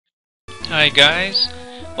Hi guys,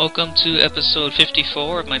 welcome to episode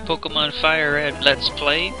 54 of my Pokemon FireRed Let's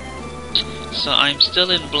Play. So I'm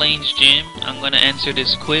still in Blaine's gym. I'm gonna answer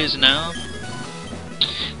this quiz now,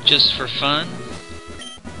 just for fun.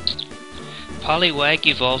 Poliwag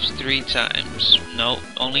evolves 3 times. No,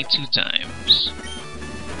 only 2 times.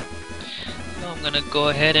 So I'm gonna go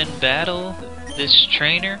ahead and battle this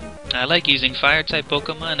trainer. I like using fire-type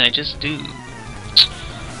Pokemon, I just do.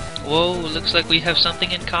 Whoa, looks like we have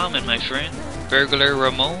something in common, my friend. Burglar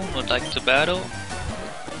Ramon would like to battle.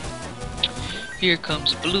 Here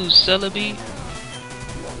comes Blue Celebi,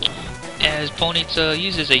 as Ponyta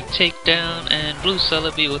uses a takedown, and Blue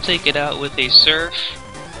Celebi will take it out with a Surf.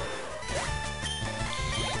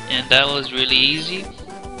 And that was really easy.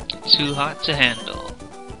 Too hot to handle.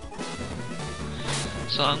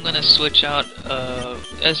 So I'm gonna switch out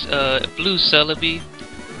Blue Celebi.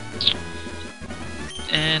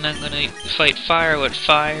 And I'm gonna fight fire with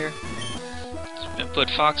fire. And put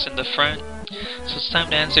Fox in the front. So it's time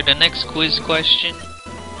to answer the next quiz question.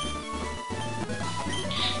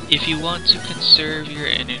 If you want to conserve your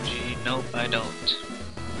energy, nope, I don't.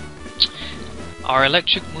 Are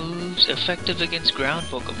electric moves effective against ground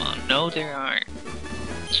Pokemon? No, they aren't.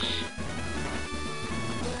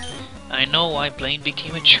 I know why Blaine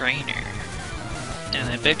became a trainer. And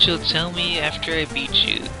I bet you'll tell me after I beat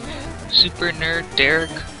you. Super Nerd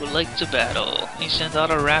Derek would like to battle. He sent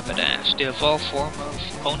out a Rapidash, the evolved form of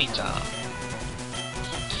Ponyta.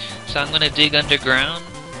 So I'm gonna dig underground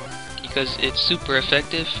because it's super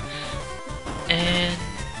effective. And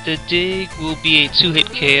the dig will be a 2-hit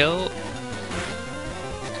KO.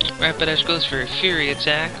 Rapidash goes for a Fury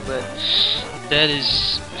attack, but that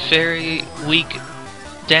is very weak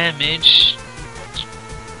damage,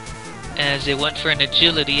 as it went for an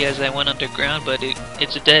agility as I went underground, but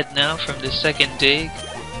it's dead now from the second dig.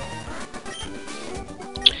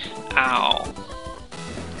 Ow.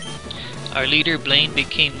 Our leader Blaine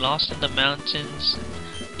became lost in the mountains,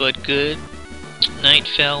 but good. Night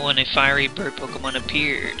fell when a fiery bird Pokemon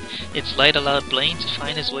appeared. Its light allowed Blaine to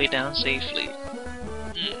find his way down safely.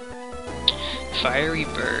 Fiery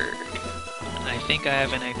bird. I think I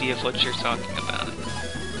have an idea of what you're talking about.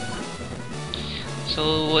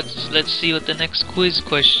 So let's see what the next quiz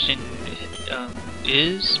question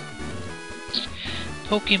is.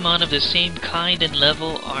 Pokemon of the same kind and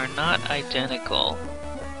level are not identical.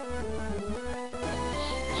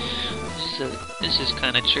 So this is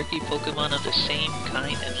kind of tricky. Pokemon of the same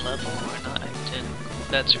kind and level are not identical.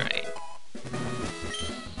 That's right.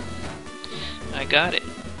 I got it.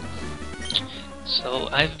 So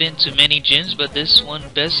I've been to many gyms, but this one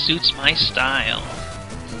best suits my style.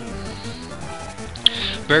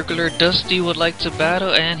 Burglar Dusty would like to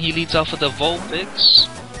battle, and he leads off with a Vulpix.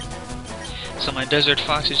 So my Desert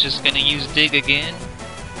Fox is just gonna use Dig again.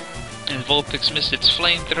 And Vulpix missed its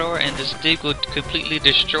flamethrower, and this Dig would completely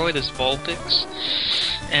destroy this Vulpix.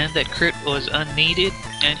 And that crit was unneeded.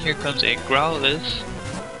 And here comes a Growlithe,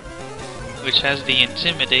 which has the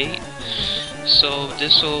Intimidate. So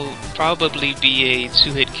this will probably be a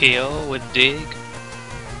 2-hit KO with Dig.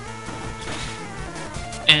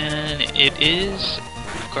 And it is.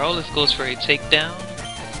 Growlithe goes for a takedown,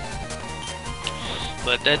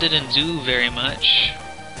 but that didn't do very much.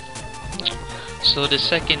 So the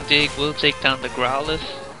second dig will take down the Growlithe,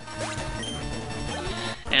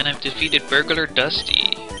 and I've defeated Burglar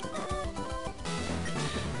Dusty.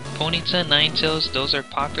 Ponyta, Ninetales, those are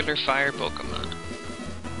popular fire Pokemon.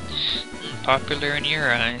 Popular in your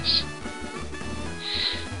eyes.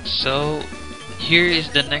 So here is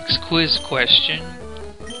the next quiz question.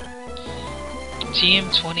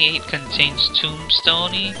 TM28 contains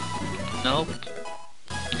Tombstone? Nope.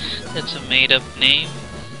 That's a made-up name.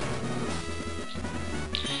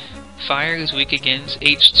 Fire is weak against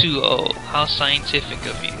H2O. How scientific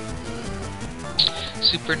of you.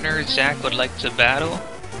 Super Nerd Zach would like to battle.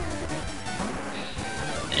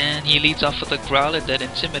 And he leads off with a Growlithe that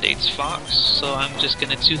intimidates Fox. So I'm just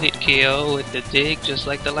gonna 2-hit KO with the Dig, just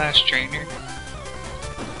like the last trainer.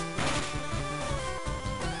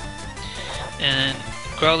 And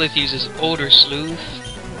Growlithe uses Odor Sleuth,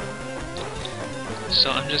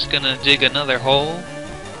 so I'm just gonna dig another hole,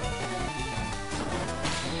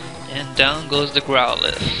 and down goes the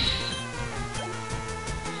Growlithe.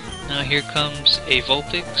 Now here comes a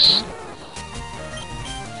Vulpix,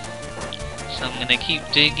 so I'm gonna keep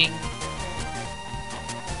digging,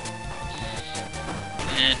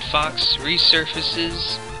 and Fox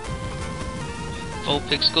resurfaces.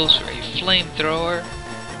 Vulpix goes for a Flamethrower.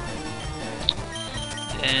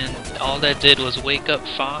 And all that did was wake up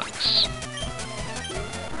Fox.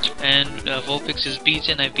 And Vulpix is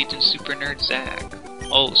beaten. I've beaten Super Nerd Zach.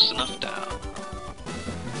 Oh, snuffed out.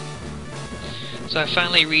 So I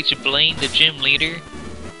finally reached Blaine, the gym leader.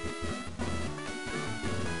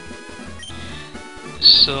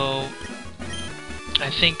 So I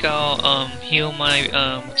think I'll heal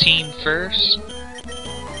my team first,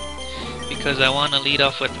 because I want to lead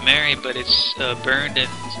off with Mary, but it's burned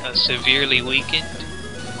and severely weakened.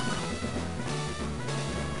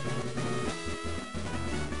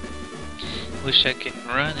 Wish I could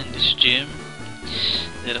run in this gym.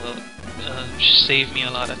 It'll save me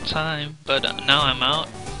a lot of time, but now I'm out.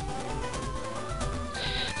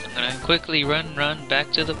 I'm gonna quickly run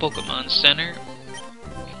back to the Pokemon Center.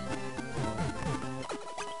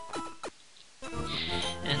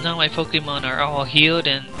 And now my Pokemon are all healed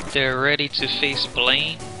and they're ready to face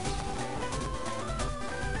Blaine.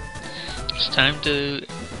 It's time to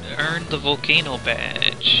earn the Volcano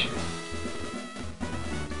Badge.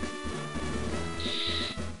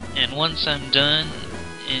 And once I'm done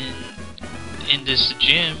in this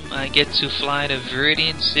gym, I get to fly to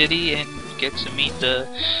Viridian City and get to meet the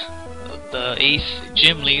 8th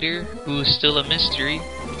gym leader, who is still a mystery.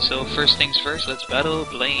 So first things first, let's battle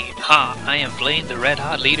Blaine. Ha! I am Blaine, the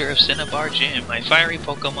red-hot leader of Cinnabar Gym. My fiery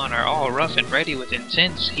Pokemon are all rough and ready with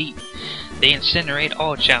intense heat. They incinerate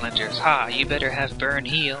all challengers. Ha! You better have Burn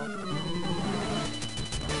Heal.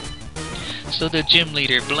 So the gym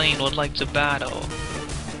leader, Blaine, would like to battle.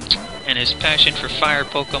 And his passion for fire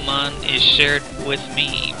Pokemon is shared with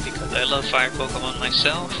me, because I love fire Pokemon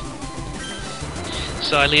myself.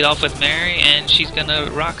 So I lead off with Mary, and she's gonna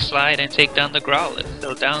Rock Slide and take down the Growlithe.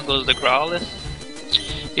 So down goes the Growlithe.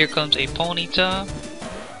 Here comes a Ponyta.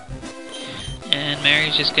 And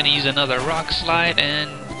Mary's just gonna use another Rock Slide, and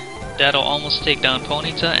that'll almost take down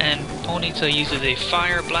Ponyta. And Ponyta uses a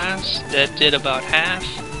Fire Blast that did about half.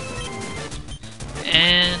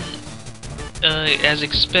 And as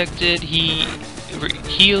expected, he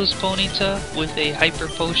heals Ponyta with a Hyper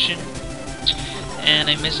Potion.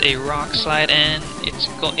 And I miss a Rock Slide, and it's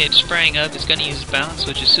spraying up. It's gonna use Bounce,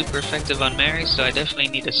 which is super effective on Mary, so I definitely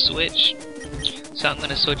need to switch. So I'm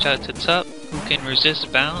gonna switch out to Tup, who can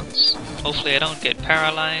resist Bounce. Hopefully I don't get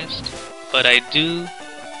paralyzed, but I do.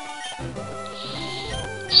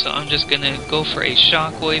 So I'm just gonna go for a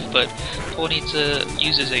Shockwave, but Ponyta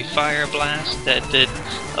uses a Fire Blast that did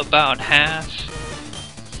about half.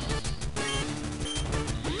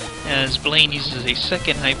 As Blaine uses a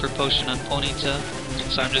second Hyper Potion on Ponyta.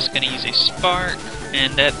 So I'm just going to use a Spark,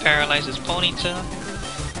 and that paralyzes Ponyta.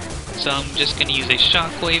 So I'm just going to use a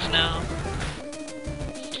Shockwave now.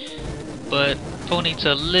 But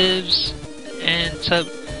Ponyta lives, and Tup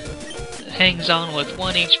hangs on with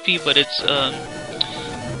 1 HP, but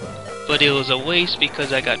it was a waste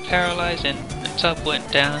because I got paralyzed and Tup went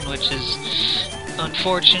down, which is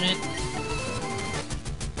unfortunate.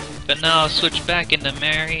 But now I'll switch back into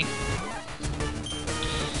Mary,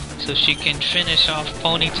 so she can finish off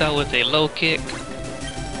Ponyta with a low kick.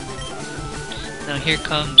 Now here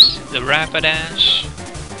comes the Rapidash.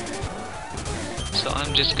 So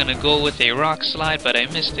I'm just gonna go with a Rock Slide, but I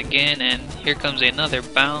missed again, and here comes another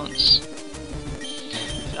Bounce.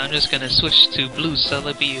 I'm just gonna switch to Blue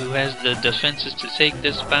Celebi, who has the defenses to take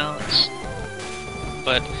this Bounce.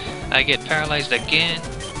 But I get paralyzed again.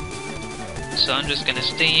 So I'm just gonna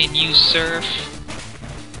stay in, use Surf.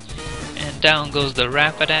 And down goes the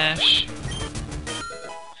Rapidash.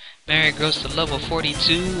 Mary grows to level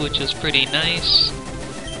 42, which is pretty nice.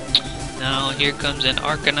 Now here comes an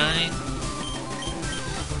Arcanine.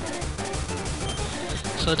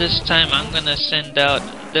 So this time I'm gonna send out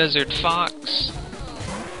Desert Fox.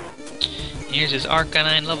 Here's his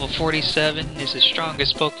Arcanine, level 47. Is his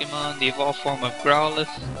strongest Pokemon, the evolved form of Growlithe.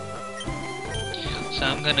 So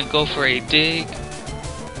I'm gonna go for a Dig.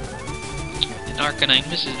 And Arcanine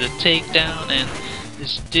misses the takedown, and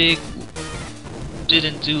this Dig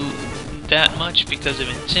didn't do that much because of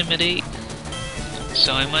Intimidate.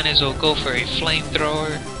 So I might as well go for a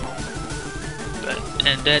Flamethrower.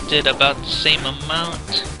 And that did about the same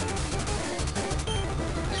amount.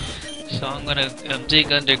 So I'm gonna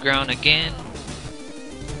dig underground again,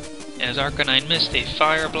 as Arcanine missed a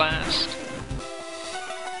Fire Blast.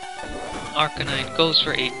 Arcanine goes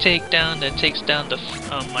for a takedown that takes down the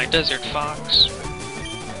my Desert Fox.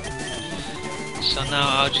 So now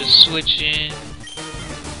I'll just switch in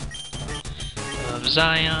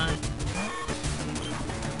Zion,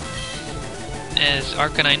 as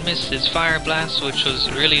Arcanine missed his Fire Blast, which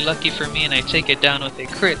was really lucky for me, and I take it down with a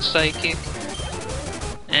crit Psychic.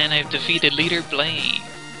 And I've defeated Leader Blaine.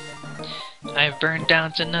 I've burned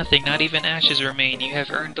down to nothing, not even ashes remain. You have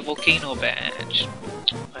earned the Volcano Badge.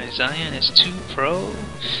 My Zion is 2 Pro,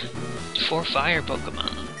 4 Fire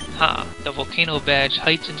Pokemon. Ha! The volcano badge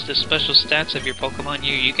heightens the special stats of your Pokemon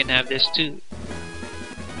here. You can have this too.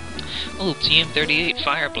 Oh, TM38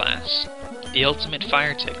 Fire Blast. The ultimate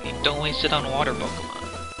fire technique. Don't waste it on water Pokemon.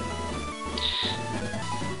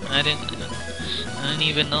 I didn't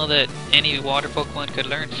even know that any water Pokemon could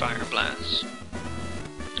learn Fire Blast.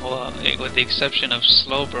 Well, with the exception of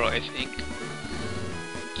Slowbro, I think.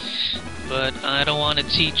 But I don't want to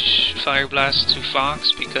teach Fire Blast to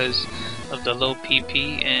Fox because of the low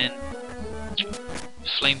PP, and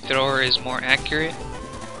Flamethrower is more accurate.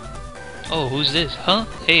 Oh, who's this? Huh?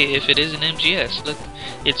 Hey, if it is an MGS, look,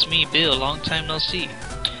 it's me, Bill, long time no see.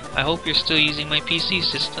 I hope you're still using my PC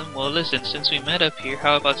system. Well, listen, since we met up here,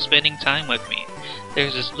 how about spending time with me?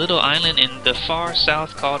 There's this little island in the far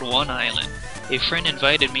south called One Island. A friend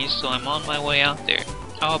invited me, so I'm on my way out there.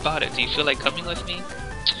 How about it? Do you feel like coming with me?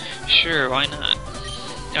 Sure, why not?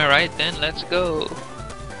 Alright then, let's go.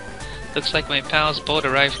 Looks like my pal's boat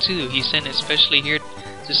arrived too. He sent especially here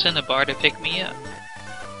to Cinnabar to pick me up.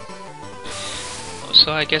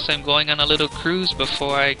 So I guess I'm going on a little cruise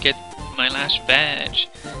before I get my last badge.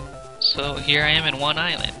 So here I am in One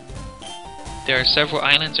Island. There are several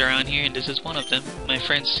islands around here, and this is one of them. My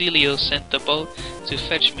friend Celio sent the boat to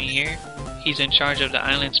fetch me here. He's in charge of the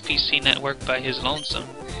island's PC network by his lonesome.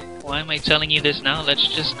 Why am I telling you this now? Let's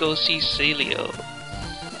just go see Celio.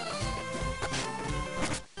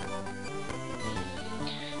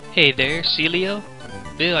 Hey there, Celio?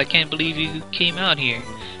 Bill, I can't believe you came out here.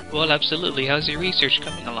 Well, absolutely. How's your research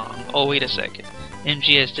coming along? Oh, wait a second.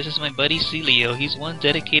 MGS, this is my buddy Celio. He's one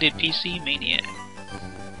dedicated PC maniac.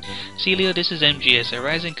 Celio, this is MGS, a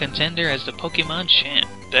rising contender as the Pokemon champ.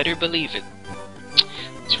 Better believe it.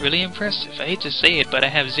 It's really impressive. I hate to say it, but I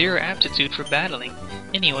have zero aptitude for battling.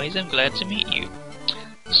 Anyways, I'm glad to meet you.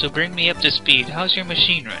 So bring me up to speed. How's your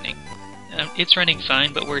machine running? It's running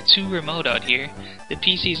fine, but we're too remote out here. The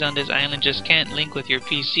PCs on this island just can't link with your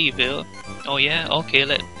PC, Bill. Oh yeah? Okay,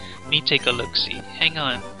 let me take a look-see. Hang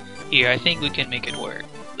on. Here, I think we can make it work.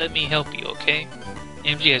 Let me help you, okay?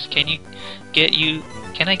 MGS, can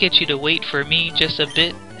I get you to wait for me just a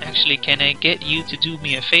bit? Actually, can I get you to do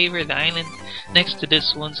me a favor? The island next to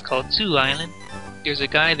this one's called 2 Island. There's a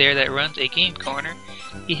guy there that runs a game corner.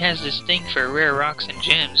 He has this thing for rare rocks and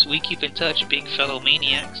gems. We keep in touch, big fellow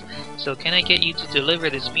maniacs. So can I get you to deliver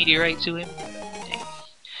this meteorite to him?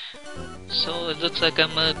 So it looks like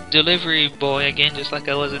I'm a delivery boy again, just like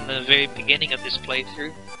I was in the very beginning of this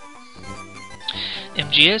playthrough.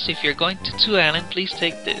 MGS, if you're going to 2 Island, please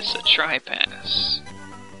take this, a tri-pass.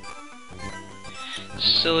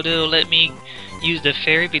 So they'll let me use the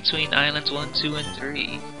ferry between islands 1, 2, and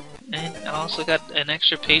 3. And I also got an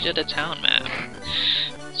extra page of the town map.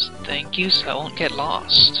 So thank you, so I won't get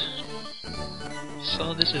lost.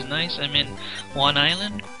 So this is nice, I'm in One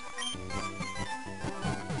Island.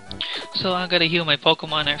 So I gotta heal my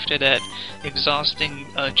Pokemon after that exhausting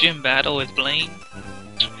gym battle with Blaine.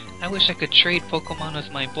 I wish I could trade Pokemon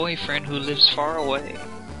with my boyfriend who lives far away.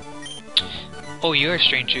 Oh, you're a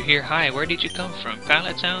stranger here. Hi, where did you come from?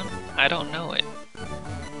 Pallet Town? I don't know it.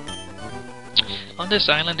 On this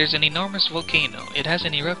island there's an enormous volcano. It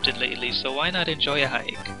hasn't erupted lately, so why not enjoy a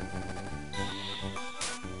hike?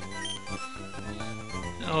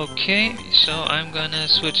 Okay, so I'm gonna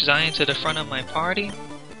switch Zion to the front of my party.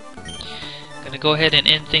 Gonna go ahead and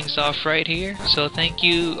end things off right here. So thank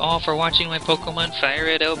you all for watching my Pokemon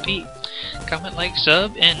FireRed LP. Comment, like,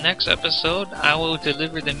 sub, and next episode I will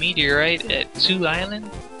deliver the meteorite at 2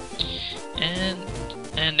 Island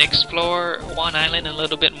and explore One Island a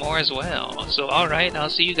little bit more as well. So alright, I'll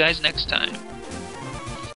see you guys next time.